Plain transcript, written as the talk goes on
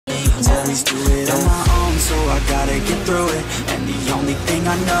I'll at least do it on my own, so I gotta get through it. And the only thing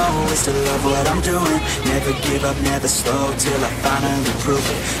I know is to love what I'm doing. Never give up, never slow, till I finally prove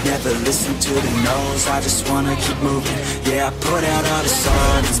it. Never listen to the no's, I just wanna keep moving. Yeah, I put out all this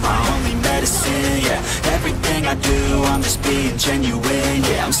art, it's my only medicine. Yeah, everything I do, I'm just being genuine.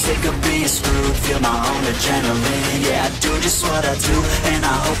 Yeah, I'm sick of being screwed, feel my own adrenaline. Yeah, I do just what I do, and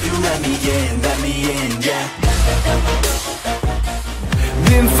I hope you let me in, yeah.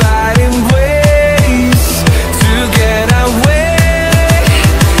 Been fighting ways to get away,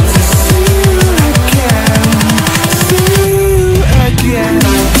 to see you again, see you again.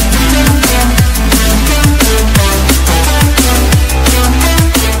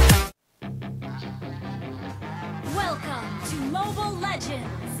 Welcome to Mobile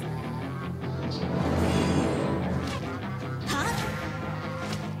Legends! Huh?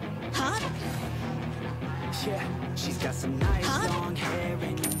 Huh? Yeah, she's got some nice long hair,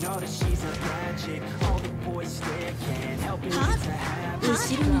 and you know that she's a bad chick. All the boys stare, can't help it, it's a habit.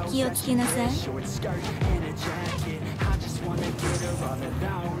 後ろに気をつけなさい。 Short skirt and a jacket. I just wanna get her all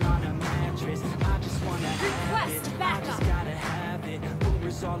alone on a mattress. I just wanna have it. Request I backup. just gotta have it.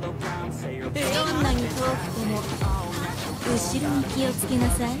 Rumors all around say her どんなに遠くても後ろに気をつけな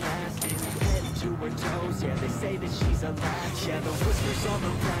さい。 to her toes. Yeah, they say that she's a latch. Yeah, the whispers all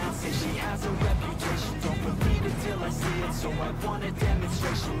around say she has a reputation. Don't believe it till I see it, so I want a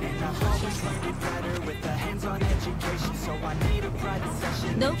demonstration. And I've always learned it better with a hands-on education. So I need a private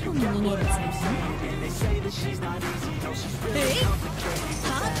session. どこに逃げるつもり？ And they say that she's not easy. No, she's really complicated.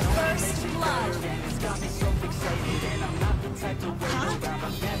 Hot first blood. And it's got me so fixated. And I'm not the type to wait around.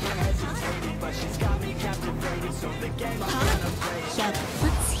 I've never hesitated, but she's got me captivated. So the game I'm gonna play. 百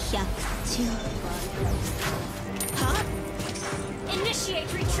発百中。Hot.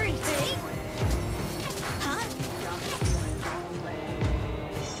 Initiate retreat. Hot.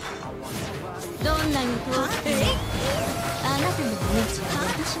 どんなに遠くてもあなたの命は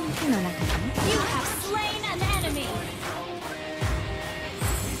私の手の中だね。You have slain an enemy.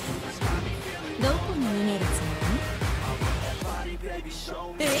 どこに逃げるつも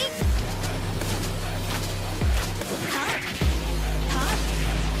り？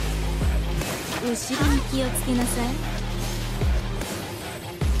後ろに気をつけなさい。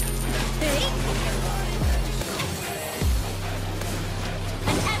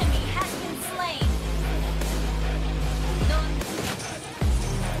An enemy has been slain.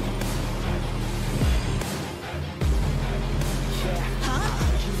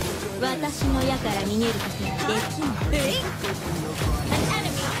 私の矢から逃げることはできない。An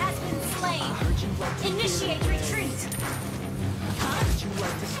enemy has been slain. Initiate retreat.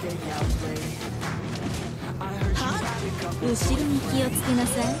 後ろに気をつけな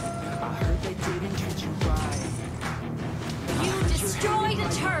さい。You destroyed a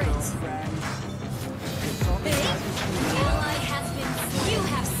turret. Ally has been. You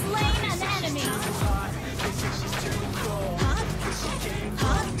have slain an enemy.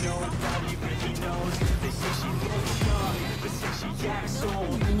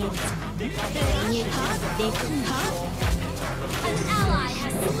 An ally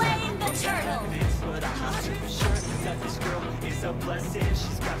has slain the turtle. This girl is a blessing.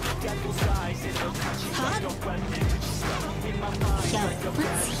 She's got the devil's eyes and they'll touch you like a weapon. She's stuck in my mind like a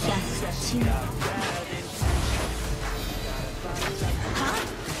rabbit. Huh?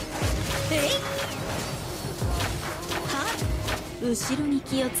 後ろに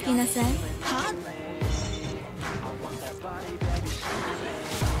気をつけなさい。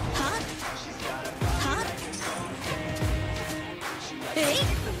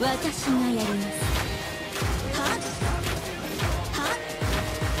私がやります。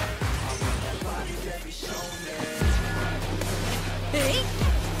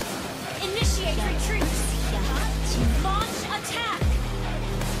Initiate retreat. Launch attack.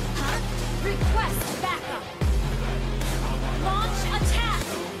 Request backup. Launch attack.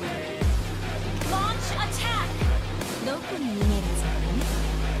 Launch attack. どこに逃げるつもり？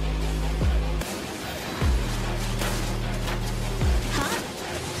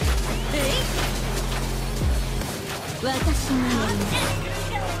私がやります。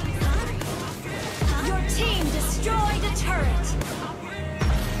Your team destroyed a turret.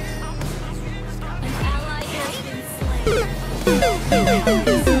 An ally has been slain.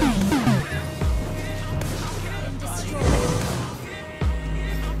 Destroyed.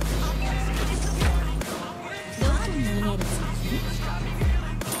 どこに逃げるつもり？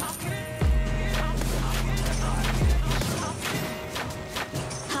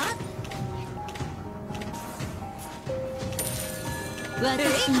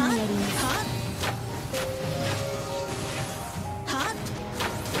私がやります。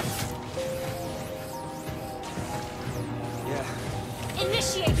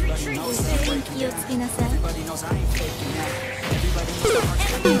retreat. 気をつけなさい。 Everybody knows I ain't faking that. Everybody knows my heart's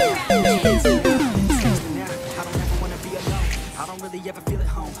beating now. I don't ever wanna be alone. I don't really ever feel at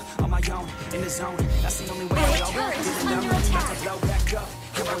home. On my own, in the zone. That's the only way I know. Feeling numb, about to blow back up.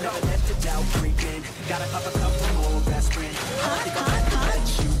 I won't ever let the doubt creep in. Gotta pop a couple more aspirin. I don't think I'll ever let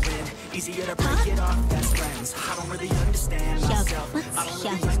you in. Easier to break it off best friends. I don't really understand myself. I don't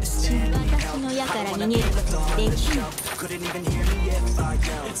really understand help. I don't wanna be left on the shelf. Couldn't even hear me if I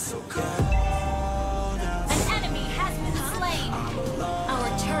yelled. It's so cold. An enemy has been slain. Our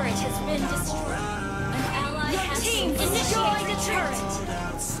turret has been destroyed. An ally has been destroyed. The turret.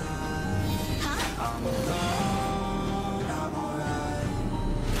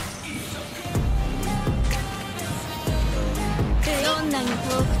 どんなに遠くて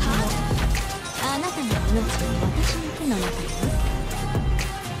もあなたの命は私の手の中よ。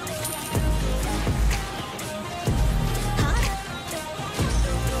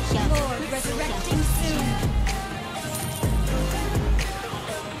Lord resurrecting soon.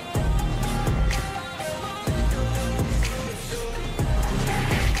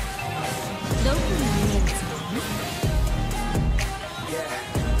 どこに見えるつもり？ Yeah,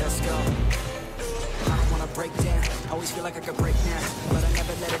 let's go. I don't wanna break down. Always feel like I could break now, but I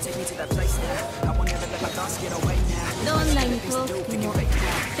never let it take me to that place now. I won't ever let my thoughts get away now. どんなに遠くてもあ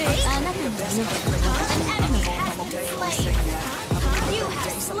なたの命は An enemy has been slain. You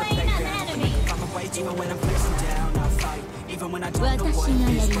have slain an enemy. I'm away even when I'm facing down. I'll fight even when I don't know what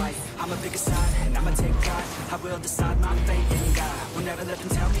is right. I'm a big aside and I'ma take pride. I will decide my fate and die. Will never let them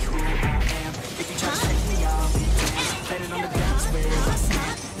tell me who I am. If you try to shake me, I'll be damned. Planning on the ground where I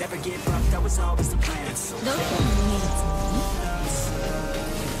stand. Never give up, that was always the plan. どこに見えるつもり？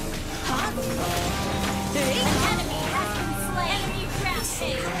 An enemy has been slain. Enemy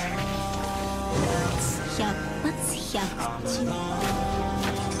rampage. 百発百中。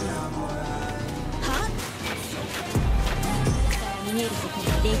逃げること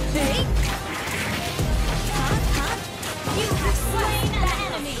ができる。You have slain an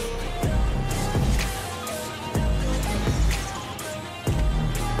enemy.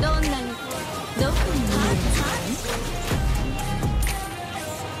 どんなにどこに見えるつもり？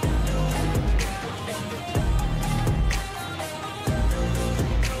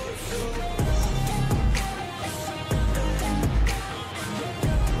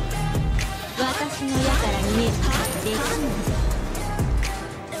 私の矢から逃げることができない。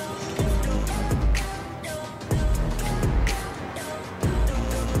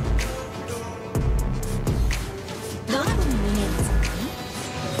どこに逃げるつもり？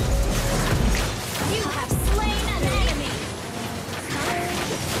 You have slain an enemy.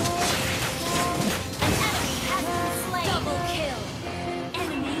 An enemy has been slain. Double kill.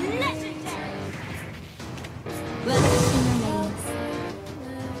 Enemy legendary. 私がやります。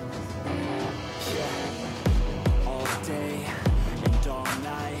 All day and all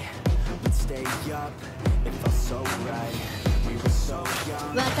night, we'd stay up. It felt so right. We were so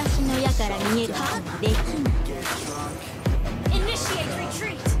young. 私の矢から逃げることができない。 Get drunk. Initiate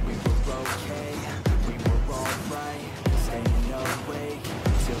retreat. We were okay. We were alright. Staying awake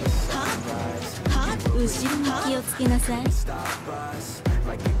till the sunrise. 後ろに気をつけなさい。 Stop us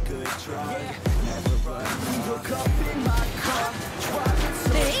like a good drug. Never run. We woke up in my car, driving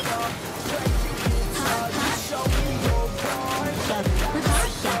so far. Show me your heart. 百発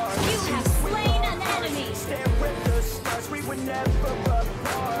百 You have slain an enemy. Stare at the stars. We were never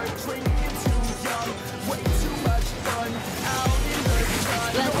apart. Drinking too young, way too much fun. Out in the sun.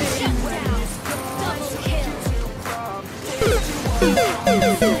 Shut down. Double kill.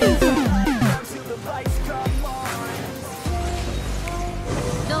 Till the lights come on.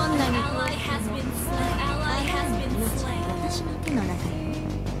 どんなに怖いはずも Ally has been slain. 私の手の中よ。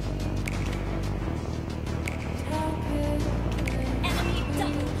 Enemy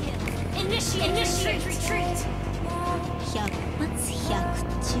double kill. Initiate retreat. 百発百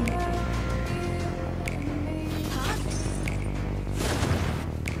中。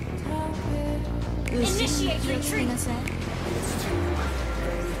 Initiate retreat. なさい。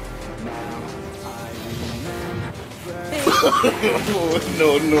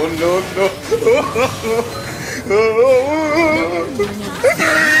 No, no, no, no.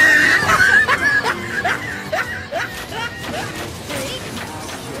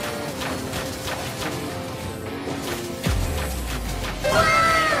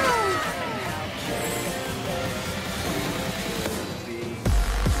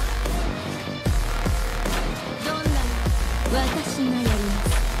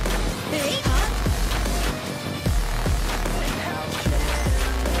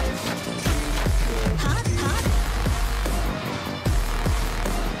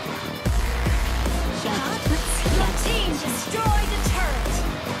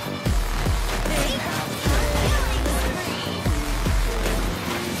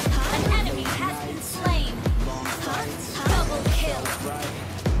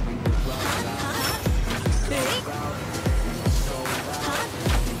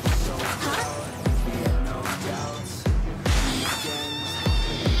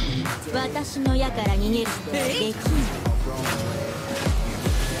 私の矢から逃げることはできない。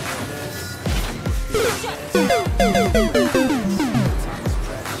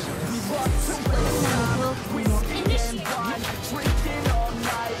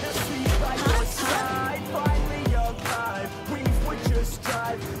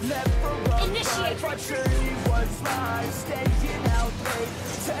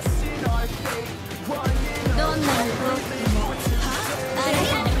どんなに遠くてもあれ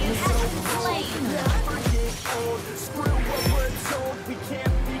後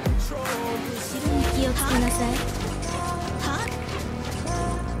ろに気をつけなさい。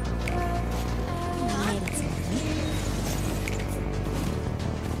逃げるつもり？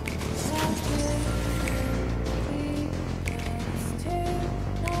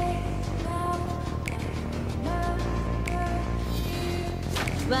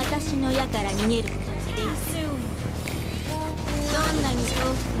私の矢から逃げることができる。どんなに遠くて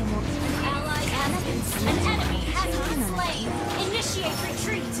もあなたにするのは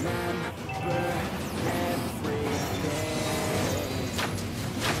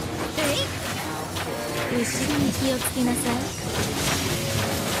後ろに気をつけなさい。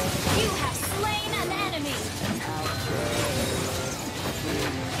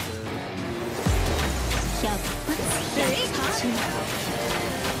百発百中。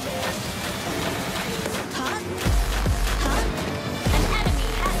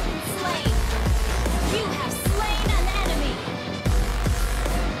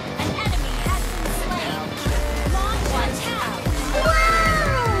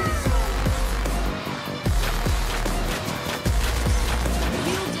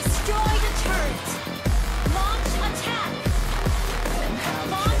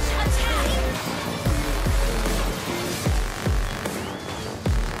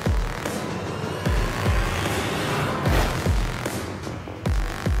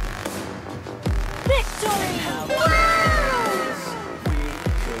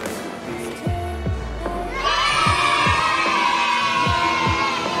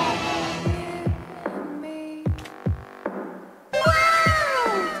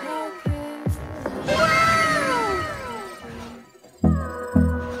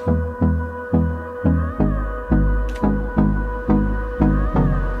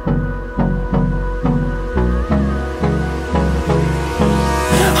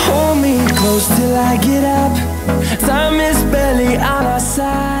Till I get